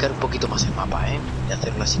modificar un poquito más el mapa, ¿eh? Y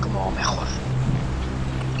hacerlo así como mejor.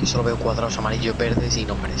 Aquí solo veo cuadrados amarillos, verdes y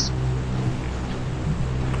nombres.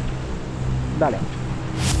 Dale.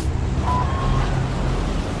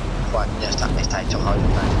 Bueno, ya está hecho, Javi.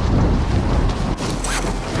 Está hecho.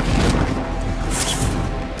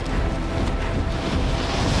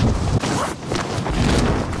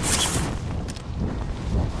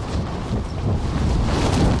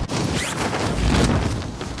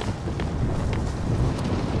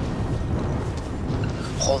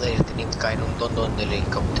 Joder, tenía que caer un dondón de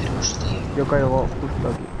helicópteros, tío. Yo caigo justo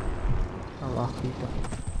aquí. Abajito.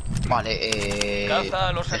 Vale, Caza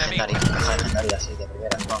a los legendaria, enemigos. caja legendaria, sí, de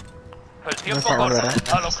primera, no. El tiempo No corre.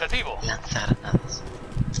 está Al objetivo. Lanzagranadas.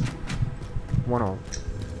 Bueno,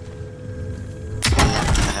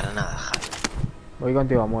 Lanzagranadas, Javi. voy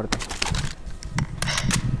contigo a muerte.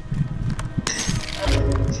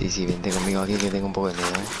 Sí, vente conmigo aquí que tengo un poco de miedo,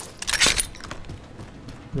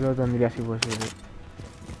 Yo lo tendría si fuese.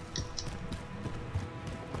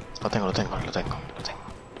 Lo tengo.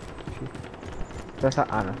 Estás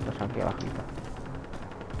no, estás aquí abajito.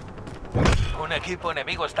 Un equipo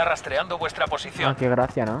enemigo está rastreando vuestra Ah, posición. qué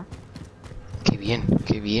gracia, ¿no? Qué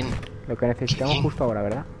bien. Lo que necesitamos bien. justo ahora,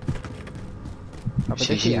 ¿verdad? ¿Me Sí,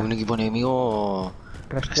 apetecía? un equipo enemigo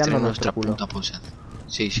Rastreando rastreando nuestro nuestra culo. puta posición.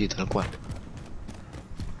 Sí, tal cual.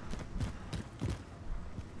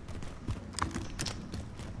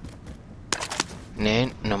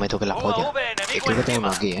 Nen, no me toques la UAV, polla. enemigo Es que lo tengo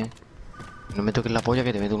encima. aquí, No me toques la polla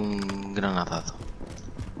que te meto un granadazo.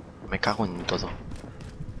 Me cago en todo.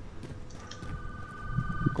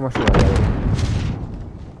 ¿Cómo sube ahí?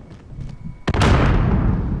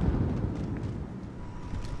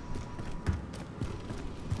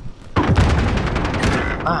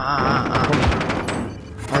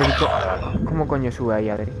 A ver, ¿cómo coño sube ahí,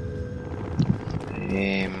 Adri?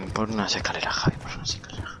 Por unas escaleras, Javi, por unas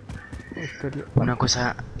escaleras. Historia. Una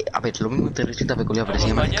cosa, a ver, lo mismo te resulta peculiar, Tu pero se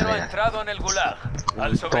llaman compañero ha escaleras. entrado en el gulag.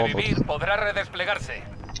 Al sobrevivir podrá redesplegarse.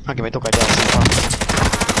 Ah, que me toca ya, sí,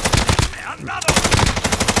 va.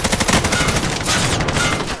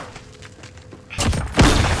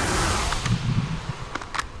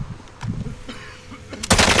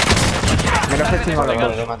 Me los he chingado a los Vale,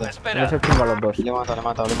 dos. le maté. Me Espera. los he chingado a los dos. Le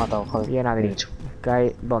he matado, joder. Bien, Adri. Bien hecho.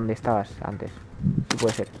 Cae donde estabas antes. Si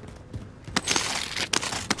puede ser.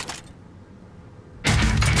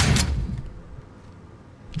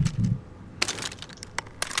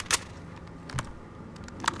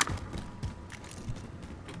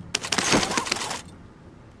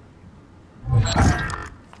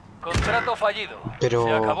 Contrato fallido. Pero-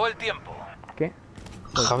 Se acabó el tiempo. ¿Qué?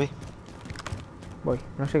 Javi, Voy.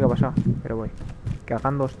 No sé qué ha pasado, pero voy.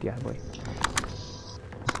 Cagando hostias, voy.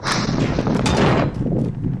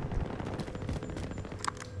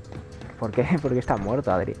 ¿Por qué? Porque está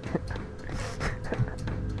muerto, Adri.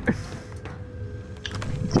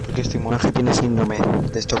 porque este monje tiene síndrome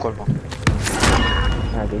de Estocolmo.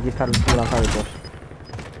 Mira, que aquí está el lanzado de dos.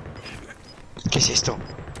 ¿Qué es esto?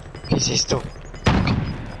 ¿Qué es esto?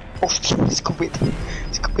 Hostia, escopeta.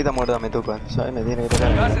 Escopeta muerta me toca, ¿sabes? Me tiene que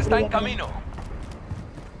tocar. El gas está en camino.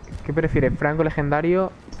 ¿Qué prefieres, Franco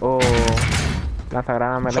legendario o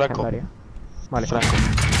lanzagrana más Franco. legendaria? Vale, Franco.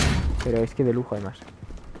 pero es que de lujo además.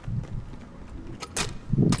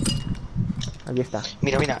 Aquí está.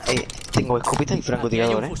 Mira, tengo escopeta y Aquí hay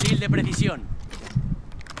francotirador, un fusil de precisión.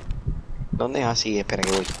 ¿Dónde? Ah, sí, espera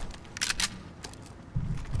que voy.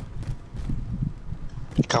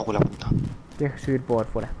 Me cago en la puta. Tienes que subir por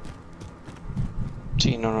fuera.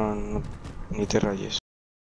 Sí, no, ni te rayes.